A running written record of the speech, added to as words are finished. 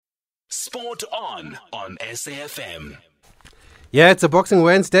Sport on SAFM. Yeah, it's a Boxing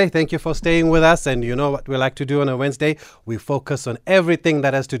Wednesday. Thank you for staying with us. And you know what we like to do on a Wednesday? We focus on everything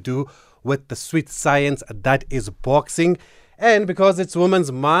that has to do with the sweet science that is boxing. And because it's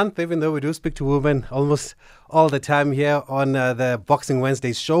Women's Month, even though we do speak to women almost all the time here on the Boxing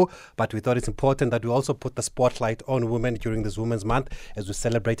Wednesday show, but we thought it's important that we also put the spotlight on women during this Women's Month as we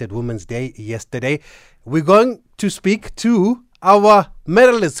celebrated Women's Day yesterday. We're going to speak to our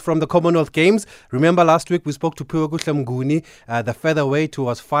medalists from the Commonwealth Games. Remember last week we spoke to Puwakuhle Mnguni, the featherweight who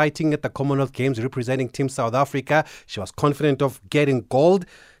was fighting at the Commonwealth Games representing Team South Africa. She was confident of getting gold.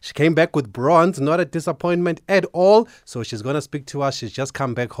 She came back with bronze, not a disappointment at all. So she's going to speak to us. She's just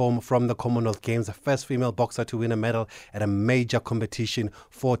come back home from the Commonwealth Games, the first female boxer to win a medal at a major competition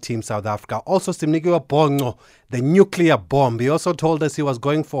for Team South Africa. Also, Simnikiwe Bhongco, the nuclear bomb. He also told us he was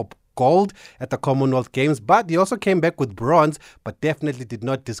going for gold at the Commonwealth Games, but he also came back with bronze, but definitely did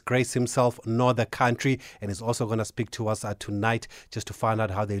not disgrace himself nor the country, and is also going to speak to us tonight just to find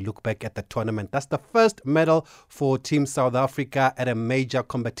out how they look back at the tournament. That's the first medal for Team South Africa at a major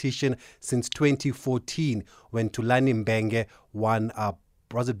competition since 2014 when Thulani Mbenge won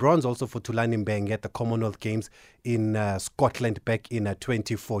was it bronze also for Thulani Mbenge at the Commonwealth Games in Scotland back in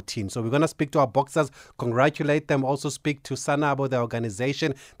 2014. So we're going to speak to our boxers, congratulate them, also speak to Sanabo, the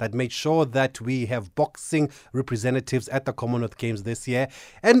organization that made sure that we have boxing representatives at the Commonwealth Games this year.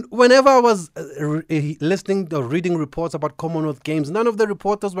 And whenever I was listening or reading reports about Commonwealth Games, none of the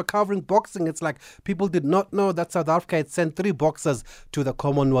reporters were covering boxing. It's like people did not know that South Africa had sent 3 boxers to the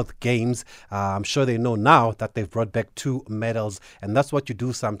Commonwealth Games. I'm sure they know now that they've brought back 2 medals, and that's what you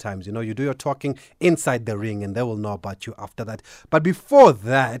do sometimes. You know, you do your talking inside the ring and they will know about you after that. But before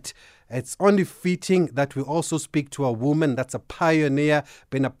that, it's only fitting that we also speak to a woman that's a pioneer,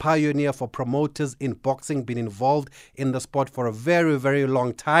 been a pioneer for promoters in boxing, been involved in the sport for a very, very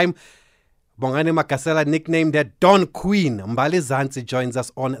long time. Bongani Makasela, nicknamed her Don Queen. Mbali Zanzi joins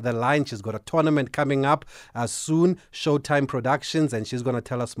us on the line. She's got a tournament coming up soon, Showtime Productions, and she's going to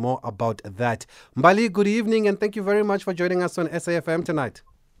tell us more about that. Mbali, good evening, and thank you very much for joining us on SAFM tonight.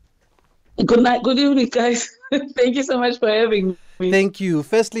 Good night, good evening, guys. Thank you so much for having me. Thank you.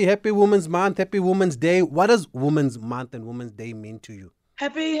 Firstly, happy Women's Month, happy Women's Day. What does Women's Month and Women's Day mean to you?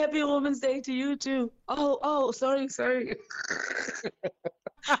 Happy Women's Day to you too. Oh, sorry.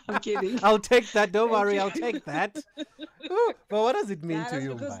 I'm kidding. I'll take that. Don't worry, I'll take that. But what does it mean to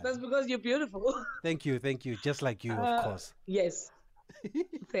you? That's because you're beautiful. Thank you. Just like you, of course. Yes.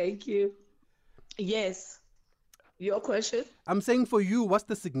 Thank you. Yes. Your question? I'm saying for you, what's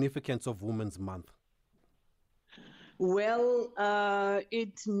the significance of Women's Month? Well,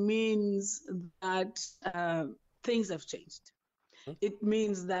 it means that things have changed. It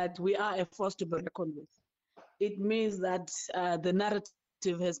means that we are a force to be reckoned with. It means that the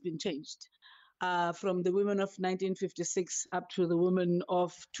narrative has been changed. From the women of 1956 up to the women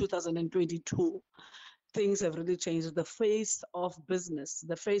of 2022, things have really changed. The face of business,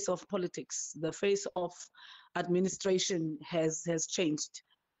 the face of politics, the face of administration has changed.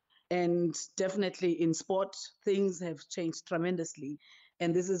 And definitely in sport, things have changed tremendously.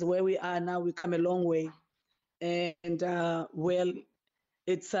 And this is where we are now. We've come a long way. And well,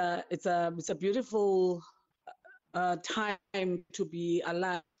 it's a beautiful time to be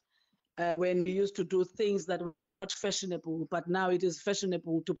alive when we used to do things that were not fashionable, but now it is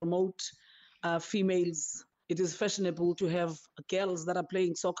fashionable to promote females. It is fashionable to have girls that are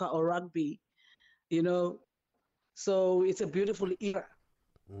playing soccer or rugby, you know. So it's a beautiful era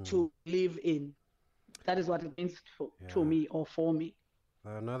to live in. That is what it means to me or for me.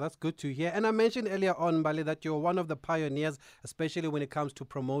 No, that's good to hear. And I mentioned earlier on, Mbali, that you're one of the pioneers, especially when it comes to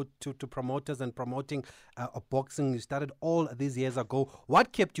promoters and promoting boxing. You started all these years ago.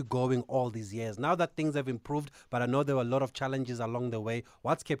 What kept you going all these years? Now that things have improved, but I know there were a lot of challenges along the way.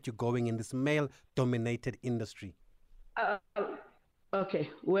 What's kept you going in this male-dominated industry? Okay.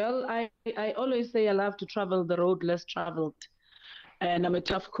 Well, I always say I love to travel the road less traveled. And I'm a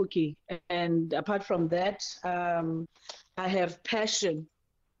tough cookie. And apart from that, I have passion.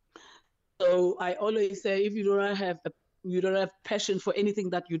 So I always say, if you don't have passion for anything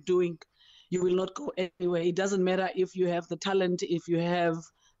that you're doing, you will not go anywhere. It doesn't matter if you have the talent, if you have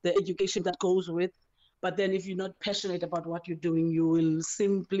the education that goes with, but then if you're not passionate about what you're doing, you will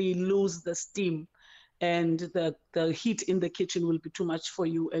simply lose the steam, and the heat in the kitchen will be too much for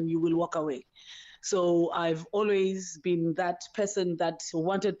you, and you will walk away. So I've always been that person that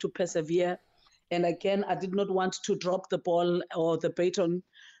wanted to persevere. And again, I did not want to drop the ball or the baton,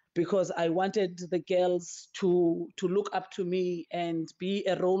 because I wanted the girls to look up to me and be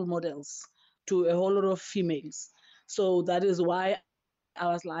a role models to a whole lot of females. So that is why I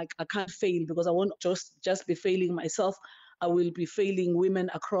was like, I can't fail because I won't just be failing myself. I will be failing women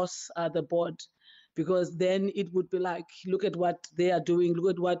across the board, because then it would be like, look at what they are doing.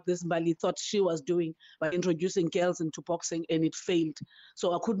 Look at what this Mbali thought she was doing by introducing girls into boxing, and it failed.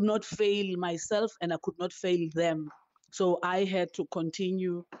 So I could not fail myself and I could not fail them. So I had to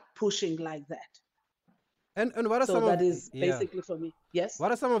continue pushing like that. And what are So some that of is basically for me. Yes.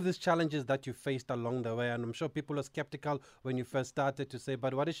 What are some of these challenges that you faced along the way? And I'm sure people are skeptical when you first started to say,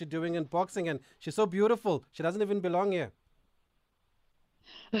 but what is she doing in boxing? And she's so beautiful. She doesn't even belong here.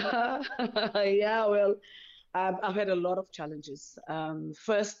 Yeah, well, I've had a lot of challenges.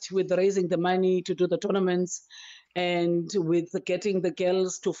 First, with raising the money to do the tournaments, and with getting the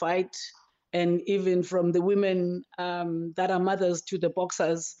girls to fight, and even from the women that are mothers to the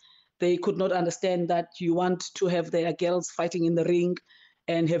boxers, they could not understand that you want to have their girls fighting in the ring.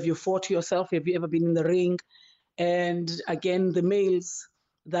 And have you fought yourself? Have you ever been in the ring? And again, the males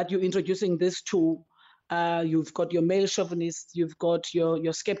that you're introducing this to, you've got your male chauvinists, you've got your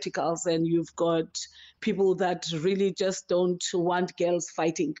skepticals, and you've got people that really just don't want girls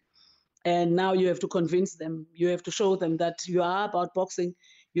fighting. And now you have to convince them. You have to show them that you are about boxing.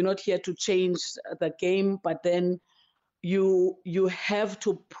 You're not here to change the game, but then you have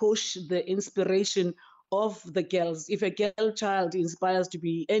to push the inspiration of the girls. If a girl child inspires to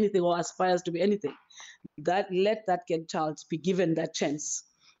be anything or aspires to be anything, let that girl child be given that chance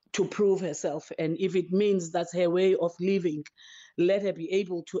to prove herself. And if it means that's her way of living, let her be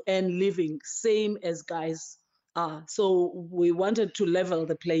able to earn living same as guys are. So we wanted to level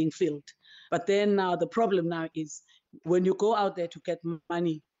the playing field. But then now the problem now is when you go out there to get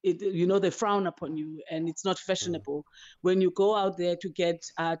money, they frown upon you and it's not fashionable. When you go out there to get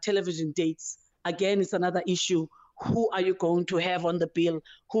television dates, again, it's another issue. Who are you going to have on the bill?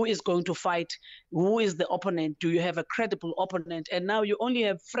 Who is going to fight? Who is the opponent? Do you have a credible opponent? And now you only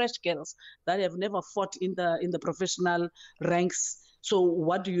have fresh girls that have never fought in the professional ranks. So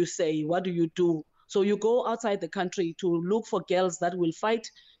what do you say? What do you do? So you go outside the country to look for girls that will fight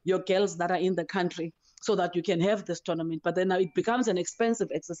your girls that are in the country so that you can have this tournament. But then now it becomes an expensive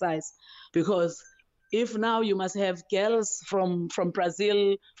exercise, because if now you must have girls from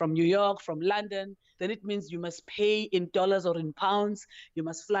Brazil, from New York, from London, then it means you must pay in dollars or in pounds. You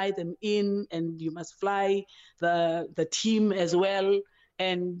must fly them in, and you must fly the team as well.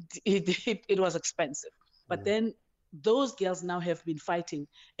 And it was expensive. But then those girls now have been fighting,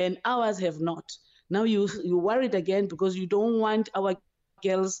 and ours have not. Now you're worried again because you don't want our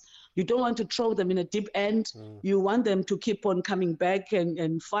girls, you don't want to throw them in a deep end. You want them to keep on coming back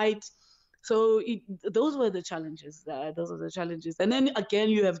and fight. So those were the challenges. Those are the challenges. And then again,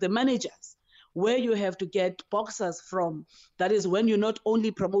 you have the managers, where you have to get boxers from. That is when you're not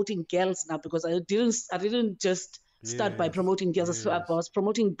only promoting girls now, because I didn't just start by promoting girls. I was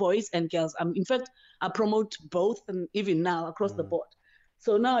promoting boys and girls. In fact, I promote both, and even now across the board.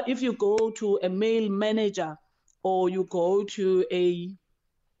 So now if you go to a male manager, or you go to a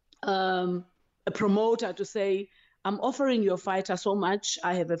promoter to say, I'm offering your fighter so much,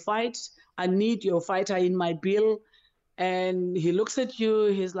 I have a fight, I need your fighter in my bill. And he looks at you,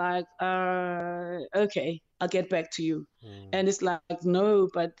 he's like, okay, I'll get back to you. And it's like, no.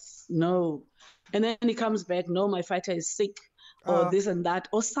 And then he comes back, no, my fighter is sick, or this and that.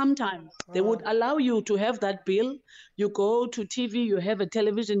 Or sometimes they would allow you to have that bill. You go to TV, you have a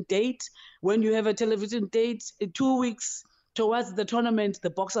television date. When you have a television date, 2 weeks towards the tournament, the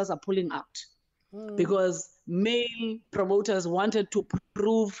boxers are pulling out. Because male promoters wanted to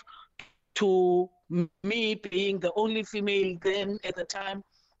prove to me, being the only female then at the time,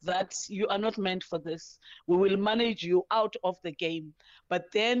 that you are not meant for this. We will manage you out of the game. But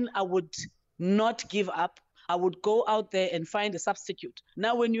then I would not give up. I would go out there and find a substitute.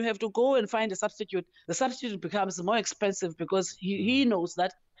 Now, when you have to go and find a substitute, the substitute becomes more expensive, because he knows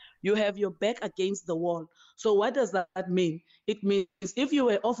that you have your back against the wall. So what does that mean? It means if you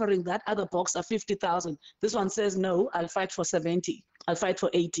were offering that other boxer 50,000, this one says, no, I'll fight for 70. I'll fight for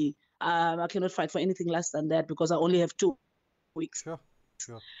 80. I cannot fight for anything less than that, because I only have 2 weeks. Sure.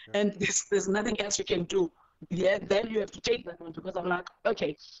 And there's nothing else you can do. Yeah, then you have to take that one, because I'm like,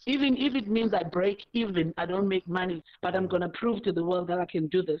 okay, even if it means I break even, I don't make money, but I'm going to prove to the world that I can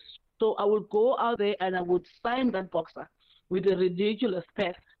do this. So I would go out there and I would sign that boxer with a ridiculous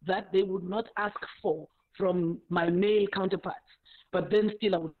path that they would not ask for from my male counterparts. But then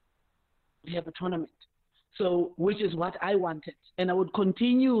still I would have a tournament. So, which is what I wanted. And I would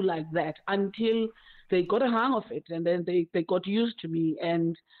continue like that until they got a hang of it, and then they got used to me.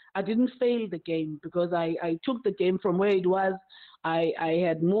 And I didn't fail the game, because I took the game from where it was. I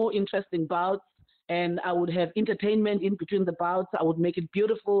had more interesting bouts, and I would have entertainment in between the bouts. I would make it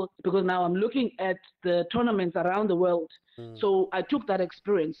beautiful because now I'm looking at the tournaments around the world. So I took that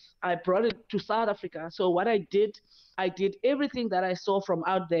experience, I brought it to South Africa. So what I did everything that I saw from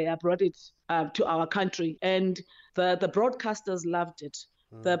out there. I brought it to our country, and the broadcasters loved it.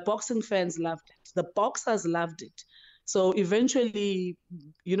 The boxing fans loved it. The boxers loved it. So eventually,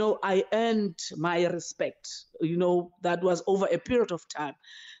 I earned my respect. That was over a period of time.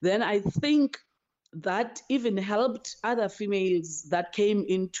 Then I think that even helped other females that came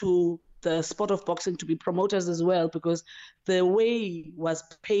into the sport of boxing to be promoters as well, because the way was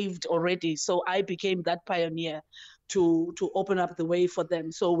paved already. So I became that pioneer to open up the way for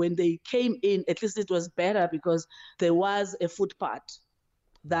them. So when they came in, at least it was better because there was a footpath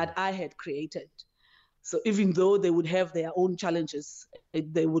that I had created. So even though they would have their own challenges,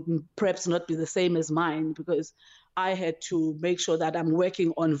 they would perhaps not be the same as mine, because I had to make sure that I'm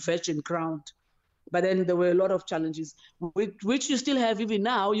working on virgin ground. But then there were a lot of challenges, which you still have even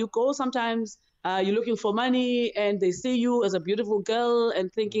now. You go sometimes, you're looking for money, and they see you as a beautiful girl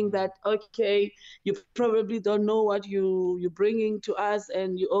and thinking that, okay, you probably don't know what you're bringing to us,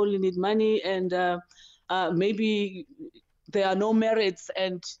 and you only need money, and maybe there are no merits.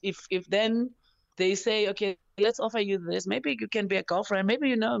 And if then they say, okay, let's offer you this, maybe you can be a girlfriend,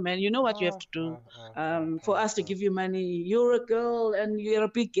 maybe man, you know what you have to do for us to give you money. You're a girl and you're a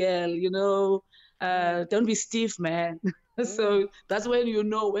big girl, don't be stiff, man. So that's when you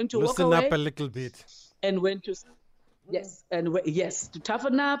know when to walk away. Loosen up a little bit. And when to, yes, and yes, to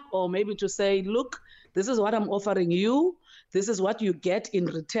toughen up, or maybe to say, look, this is what I'm offering you. This is what you get in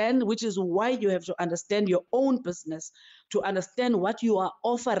return, which is why you have to understand your own business, to understand what you are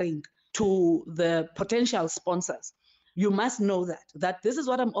offering to the potential sponsors. You must know that this is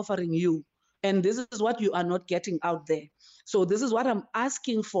what I'm offering you, and this is what you are not getting out there. So this is what I'm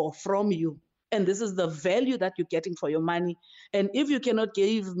asking for from you, and this is the value that you're getting for your money. And if you cannot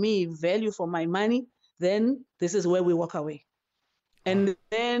give me value for my money, then this is where we walk away. And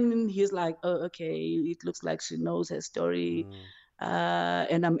then he's like, oh, okay, it looks like she knows her story.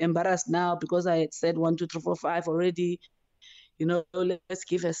 And I'm embarrassed now because I had said 1, 2, 3, 4, 5 already. Let's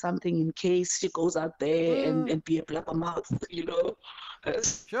give her something in case she goes out there and be a blabbermouth,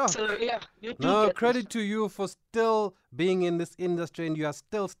 Sure. So, yeah. No, credit to you for still being in this industry, and you are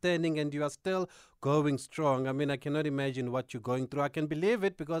still standing and you are still going strong. I mean, I cannot imagine what you're going through. I can believe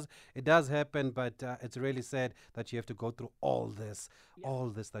it because it does happen, but it's really sad that you have to go through all this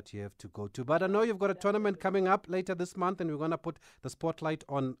that you have to go to. But I know you've got a tournament coming up later this month, and we're going to put the spotlight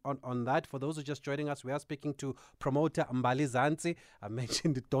on that. For those who are just joining us, we are speaking to promoter Mbali Zanzi. I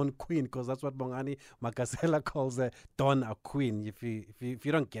mentioned Don Queen because that's what Bongani Makasela calls a Don a Queen. If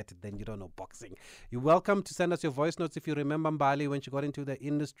you don't get it, then you don't know boxing. You're welcome to send us your voice notes if you remember Mbali when she got into the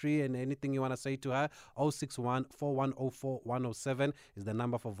industry, and anything you want to say to her. 061 4104 107 is the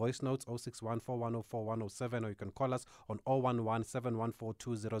number for voice notes. 061 4104 107, or you can call us on 011 714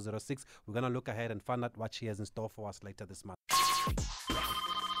 2006. We're going to look ahead and find out what she has in store for us later this month.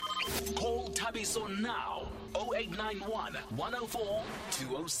 Call Tabiso now. 0891 104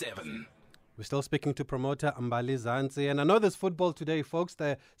 207. We're still speaking to promoter Mbali Zanzi, and I know there's football today, folks.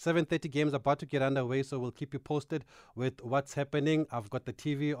 The 7:30 game's about to get underway, so we'll keep you posted with what's happening. I've got the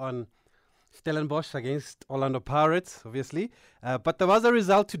TV on Stellenbosch against Orlando Pirates, obviously. But there was a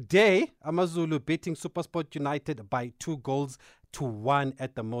result today. AmaZulu beating SuperSport United by 2-1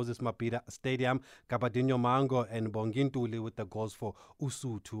 at the Moses Mabhida Stadium. Gabadinho Mango and Bongintuli with the goals for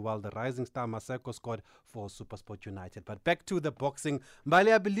Usutu, while the rising star Maseko scored for SuperSport United. But back to the boxing.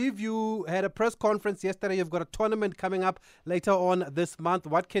 Mbali, I believe you had a press conference yesterday. You've got a tournament coming up later on this month.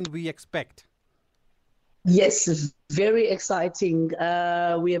 What can we expect? Yes, very exciting.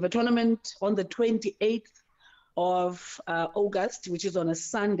 We have a tournament on the 28th of August, which is on a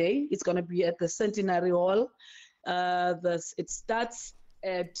Sunday. It's going to be at the Centenary Hall. It starts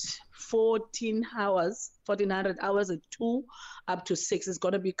at 1400 hours at 2 up to 6. It's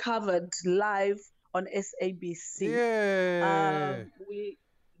going to be covered live on SABC. Yeah.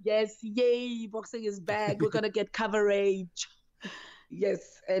 Yes, yay, boxing is back. We're going to get coverage.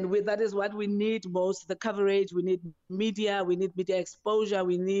 Yes, and that is what we need most, the coverage. We need media exposure,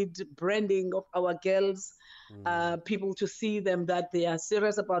 we need branding of our girls, people to see them that they are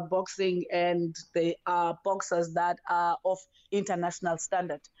serious about boxing and they are boxers that are of international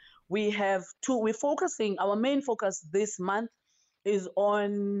standard. We're focusing, our main focus this month is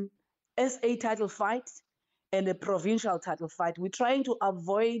on SA title fight and a provincial title fight. We're trying to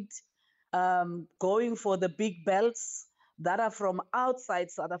avoid going for the big belts that are from outside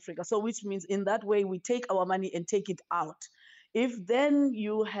South Africa. So which means in that way, we take our money and take it out. If then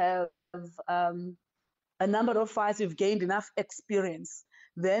you have a number of fights, you've gained enough experience,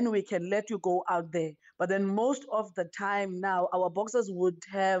 then we can let you go out there. But then most of the time now, our boxers would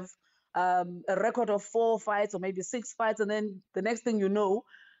have a record of 4 fights or maybe 6 fights, and then the next thing you know,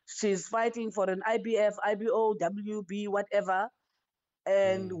 she's fighting for an IBF, IBO, WB, whatever.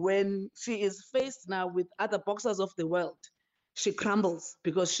 And when she is faced now with other boxers of the world, she crumbles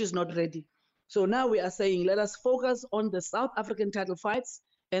because she's not ready. So now we are saying, let us focus on the South African title fights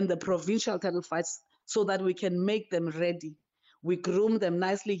and the provincial title fights so that we can make them ready. We groom them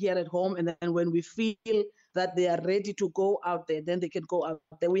nicely here at home, and then when we feel that they are ready to go out there, then they can go out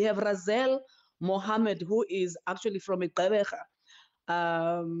there. We have Razel Mohammed, who is actually from Gqeberha.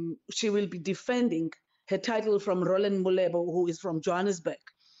 She will be defending her title from Roland Mulebo, who is from Johannesburg.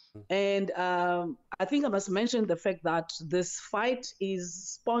 And I think I must mention the fact that this fight is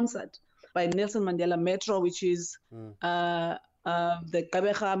sponsored by Nelson Mandela Metro, which is the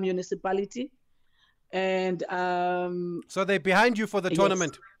Gqeberha municipality. And so they're behind you for the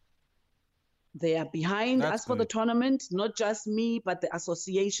tournament. They are behind us for the tournament, not just me, but the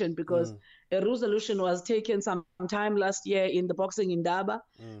association, because a resolution was taken sometime last year in the Boxing Indaba,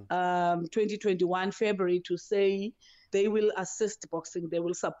 2021 February, to say they will assist boxing, they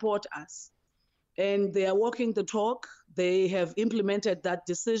will support us. And they are walking the talk. They have implemented that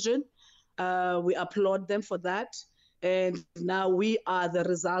decision. We applaud them for that. And now we are the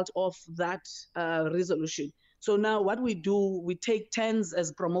result of that resolution. So now what we do, we take turns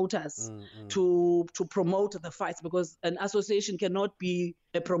as promoters to promote the fights, because an association cannot be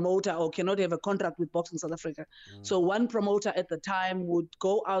a promoter or cannot have a contract with Boxing South Africa. So one promoter at the time would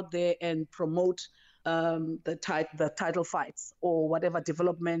go out there and promote the title fights or whatever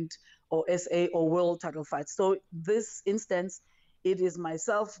development or SA or world title fights. So this instance, it is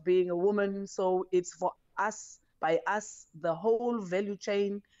myself being a woman. So it's for us, by us, the whole value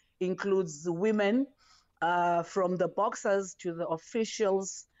chain includes the women, from the boxers to the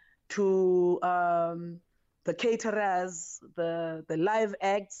officials to the caterers, the live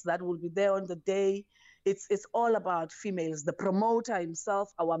acts that will be there on the day. It's all about females. The promoter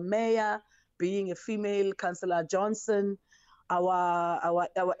himself, our mayor being a female, Councillor Johnson, our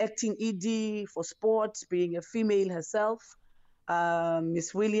acting ED for sport being a female herself,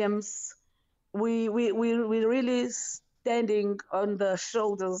 Miss Williams. We really standing on the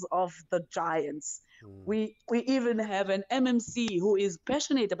shoulders of the giants. We even have an MMC who is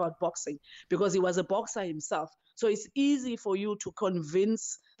passionate about boxing because he was a boxer himself. So it's easy for you to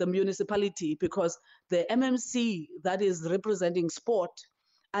convince the municipality because the MMC that is representing sport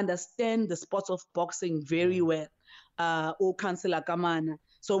understand the sports of boxing very well, or Councillor Kamana.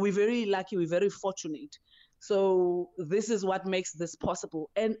 So we're very lucky, we're very fortunate. So this is what makes this possible.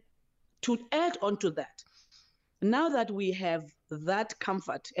 And to add on to that, now that we have that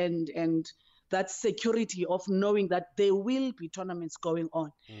comfort and that security of knowing that there will be tournaments going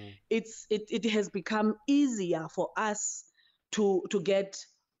on, it has become easier for us to get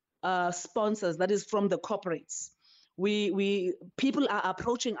sponsors, that is from the corporates. People are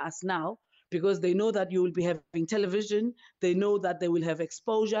approaching us now because they know that you will be having television, they know that they will have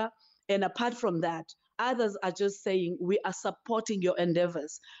exposure, and apart from that, others are just saying, we are supporting your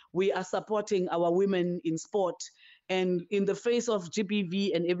endeavors. We are supporting our women in sport. And in the face of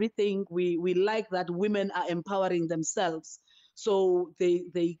GBV and everything, we like that women are empowering themselves. So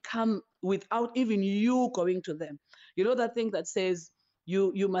they come without even you going to them. You know that thing that says,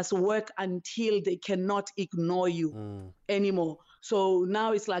 you must work until they cannot ignore you anymore. So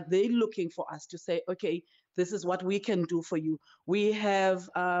now it's like they're looking for us to say, okay, this is what we can do for you. We have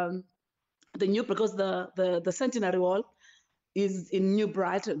because the Centenary Hall is in New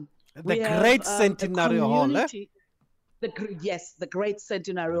Brighton. The Great Centenary Hall, eh? Yes, the Great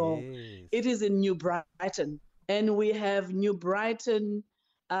Centenary Hall. It is in New Brighton. And we have New Brighton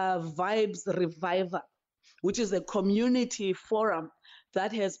Vibes Reviver, which is a community forum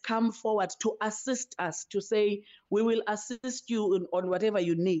that has come forward to assist us, to say, we will assist you on whatever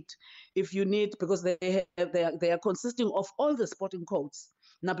you need. If you need, because they are consisting of all the sporting codes.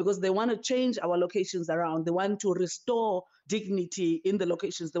 Now, because they want to change our locations around, they want to restore dignity in the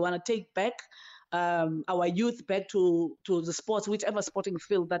locations. They want to take back our youth back to the sports, whichever sporting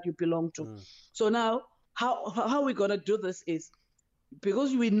field that you belong to. So now, how we're going to do this is,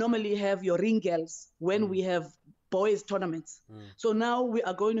 because we normally have your ring girls when we have boys tournaments. So now we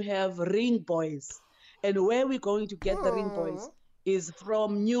are going to have ring boys. And where we're going to get the ring boys is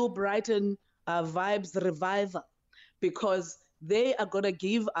from New Brighton Vibes Reviver, because they are going to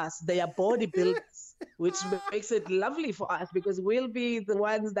give us their bodybuilders. which makes it lovely for us because we'll be the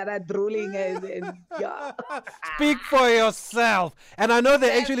ones that are drooling and yeah. Speak for yourself. And I know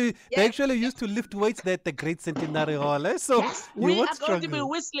they Yes, actually yes, used to lift weights there at the Great Centenary Hall. Eh? So yes. you We won't are going to be struggle.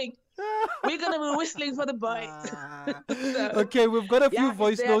 whistling. We're going to be whistling for the boys. So, Okay, we've got a few yeah,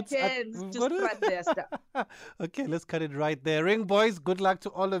 voice it's their notes. turns We've to got strut their stuff. Okay, let's cut it right there. Ring boys, good luck to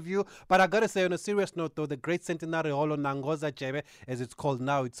all of you. But I gotta say, on a serious note, though, the Great Centenary Hall on Nangoza Jebe, as it's called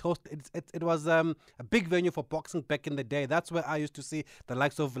now, it was a big venue for boxing back in the day. That's where I used to see the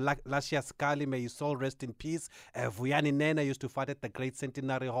likes of Lashia Skali, may his soul rest in peace. Vuyani Nene used to fight at the Great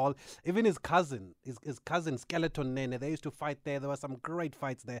Centenary Hall. Even his cousin Skeleton Nene, they used to fight there. There were some great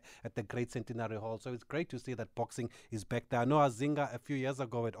fights there at the Great Centenary Hall. So it's great to see that boxing is back there. I know Azinga a few years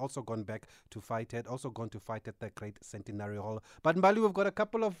ago had also gone back to fight, at the Great Centenary Hall. But Mbali, we've got a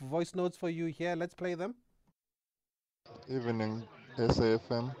couple of voice notes for you here. Let's play them. Evening,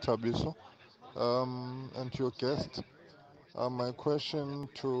 SAFM, Tabiso, and to your guest. My question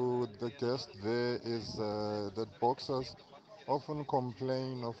to the guest there is that boxers often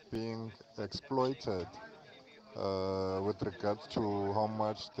complain of being exploited with regards to how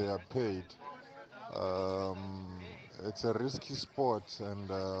much they are paid. Um, it's a risky sport,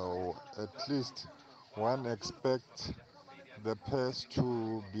 and at least one expects the purse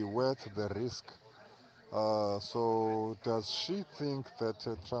to be worth the risk. So, does she think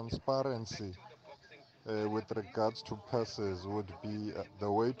that transparency with regards to purses would be the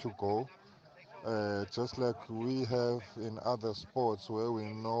way to go? Just like we have in other sports where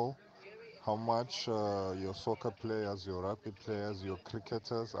we know how much your soccer players, your rugby players, your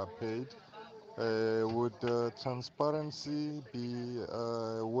cricketers are paid. Would transparency be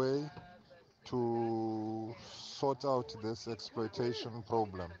a way to sort out this exploitation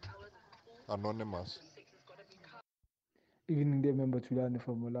problem? Anonymous. Even the member Tulane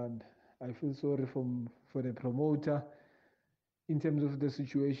from Holland. I feel sorry for the promoter in terms of the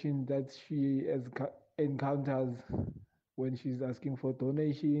situation that she encounters when she's asking for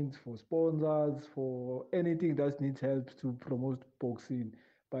donations, for sponsors, for anything that needs help to promote boxing.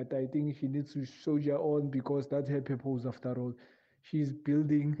 But I think she needs to soldier on because that's her purpose after all. She's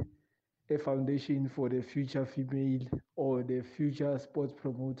building a foundation for the future female or the future sports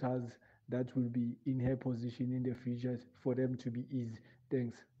promoters that will be in her position in the future for them to be easy.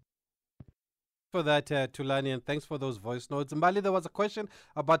 Thanks. For that, Tulani, and thanks for those voice notes. Mbali, there was a question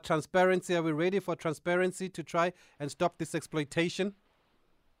about transparency. Are we ready for transparency to try and stop this exploitation?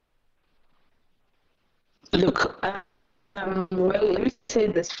 Look, well, let me say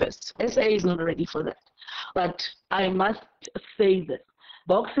this first. SA is not ready for that. But I must say this.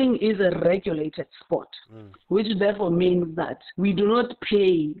 Boxing is a regulated sport, which therefore means that we do not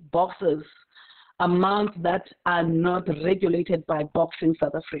pay boxers amounts that are not regulated by Boxing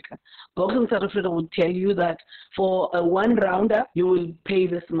South Africa. Boxing South Africa would tell you that for a one rounder, you will pay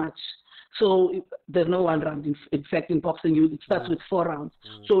this much. So there's no one round. In fact, in boxing, it starts with 4 rounds.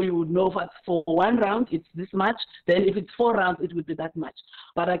 So you would know that for one round, it's this much. Then if it's 4 rounds, it would be that much.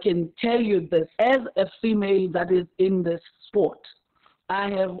 But I can tell you this, as a female that is in this sport, I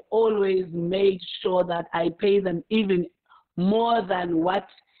have always made sure that I pay them even more than what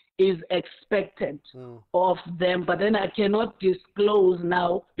is expected of them. But then I cannot disclose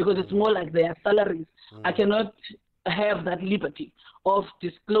now because it's more like their salaries. I cannot have that liberty of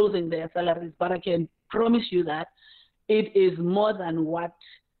disclosing their salaries, but I can promise you that it is more than what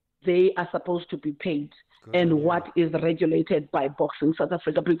they are supposed to be paid and what is regulated by Boxing South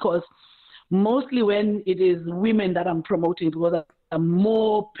Africa, because mostly when it is women that I'm promoting, because I'm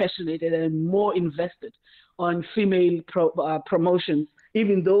more passionate and more invested on female promotions,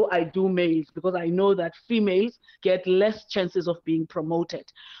 even though I do males, because I know that females get less chances of being promoted.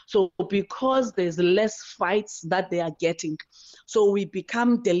 So because there's less fights that they are getting, so we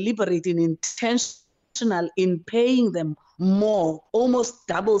become deliberate and intentional in paying them more, almost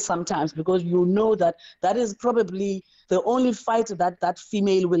double sometimes, because you know that that is probably the only fight that that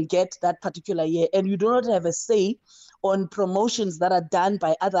female will get that particular year. And you do not have a say on promotions that are done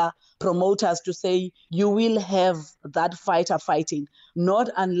by other promoters to say you will have that fighter fighting,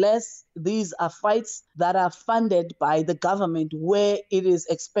 not unless these are fights that are funded by the government, where it is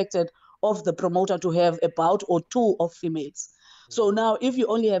expected of the promoter to have a bout or 2 of females. So now if you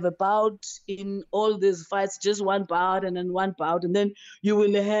only have a bout in all these fights, just 1 bout and then 1 bout, and then you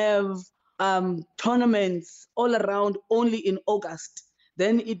will have tournaments all around only in August,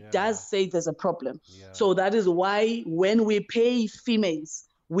 then it does say there's a problem. So that is why when we pay females,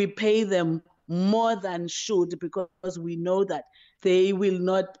 we pay them more than should, because we know that they will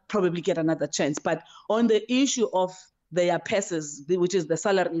not probably get another chance. But on the issue of their passes, which is the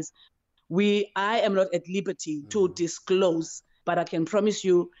salaries, I am not at liberty to disclose, but I can promise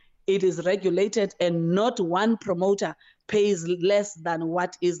you it is regulated, and not one promoter pays less than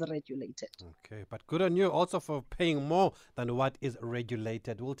what is regulated. Okay, but good on you also for paying more than what is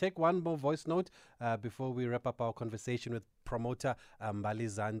regulated. We'll take one more voice note before we wrap up our conversation with promoter Mbali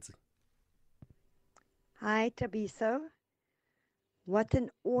Zanzi. Hi, Tabiso. What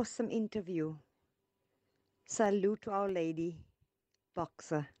an awesome interview. Salute to our lady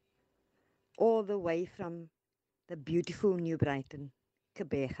boxer, all the way from the beautiful New Brighton,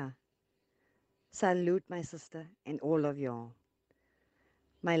 Kebega. Salute, my sister, and all of y'all.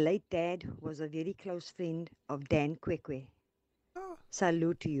 My late dad was a very close friend of Dan Kwekwe.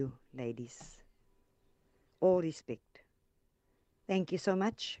 Salute to you, ladies. All respect. Thank you so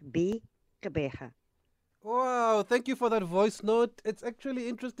much. B. Kebega. Wow, thank you for that voice note. It's actually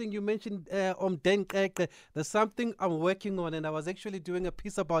interesting you mentioned Dan Keke. There's something I'm working on, and I was actually doing a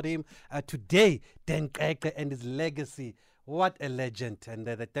piece about him today, Dan Keke and his legacy. What a legend. And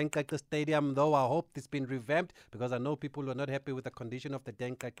the Dan Keke Stadium, though, I hope it's been revamped, because I know people were not happy with the condition of the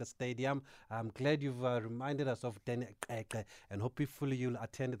Dan Keke Stadium. I'm glad you've reminded us of Dan Keke, and hopefully you'll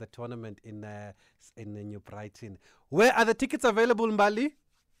attend the tournament in New Brighton. Where are the tickets available, Mbali?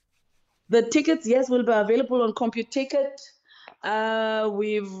 The tickets, yes, will be available on CompuTicket.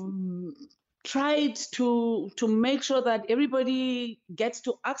 We've tried to make sure that everybody gets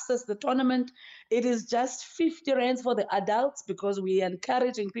to access the tournament. It is just 50 rands for the adults, because we are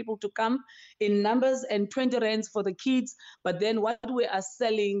encouraging people to come in numbers, and 20 rands for the kids. But then what we are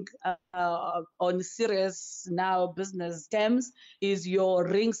selling on serious now business terms is your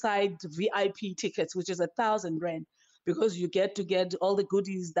ringside VIP tickets, which is 1,000 rand, because you get to get all the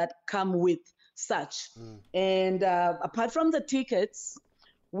goodies that come with such. And apart from the tickets,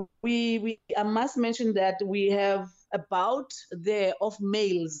 I must mention that we have about there of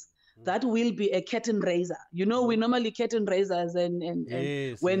males that will be a curtain raiser. You know, we normally curtain raisers and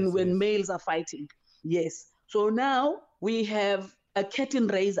when males are fighting. Yes. So now we have a curtain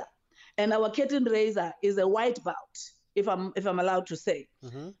raiser, and our curtain raiser is a white belt, if I'm allowed to say.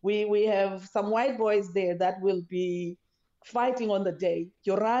 We have some white boys there that will be fighting on the day.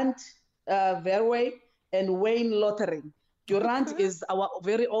 Durant Verwey and Wayne Lottering. Durant is our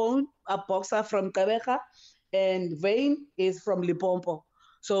very own boxer from Kebega, and Wayne is from Limpopo.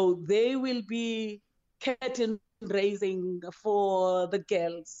 So they will be curtain raising for the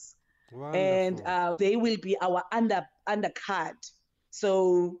girls. Wonderful. And they will be our undercard.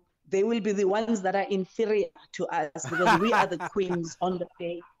 So they will be the ones that are inferior to us, because we are the queens on the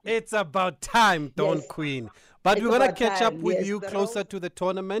day. It's about time, Dawn Queen. But we're going to catch up with you closer to the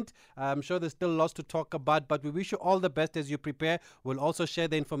tournament. I'm sure there's still lots to talk about, but we wish you all the best as you prepare. We'll also share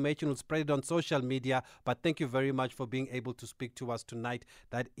the information. We'll spread it on social media. But thank you very much for being able to speak to us tonight.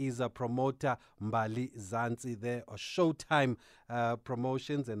 That is a promoter, Mbali Zanzi. They're a Showtime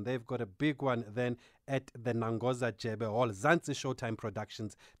Promotions, and they've got a big one then at the Nangoza Jebe Hall. Zanzi Showtime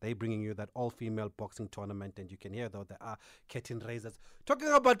Productions. They're bringing you that all-female boxing tournament, and you can hear, though, there are curtain raisers. Talking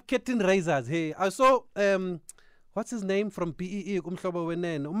about curtain raisers, hey, I saw, what's his name from BEE,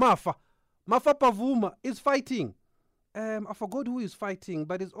 Mafa Pavuma is fighting. I forgot who is fighting,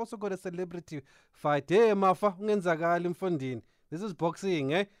 but he's also got a celebrity fight. Hey, Mafa, this is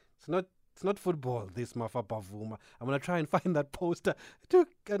boxing, eh? It's not football, this Mafa Pavuma. I'm going to try and find that poster to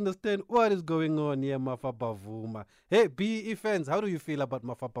understand what is going on here, Mafa Pavuma. Hey, BE fans, how do you feel about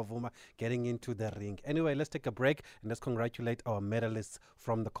Mafa Pavuma getting into the ring? Anyway, let's take a break and let's congratulate our medalists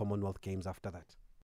from the Commonwealth Games after that.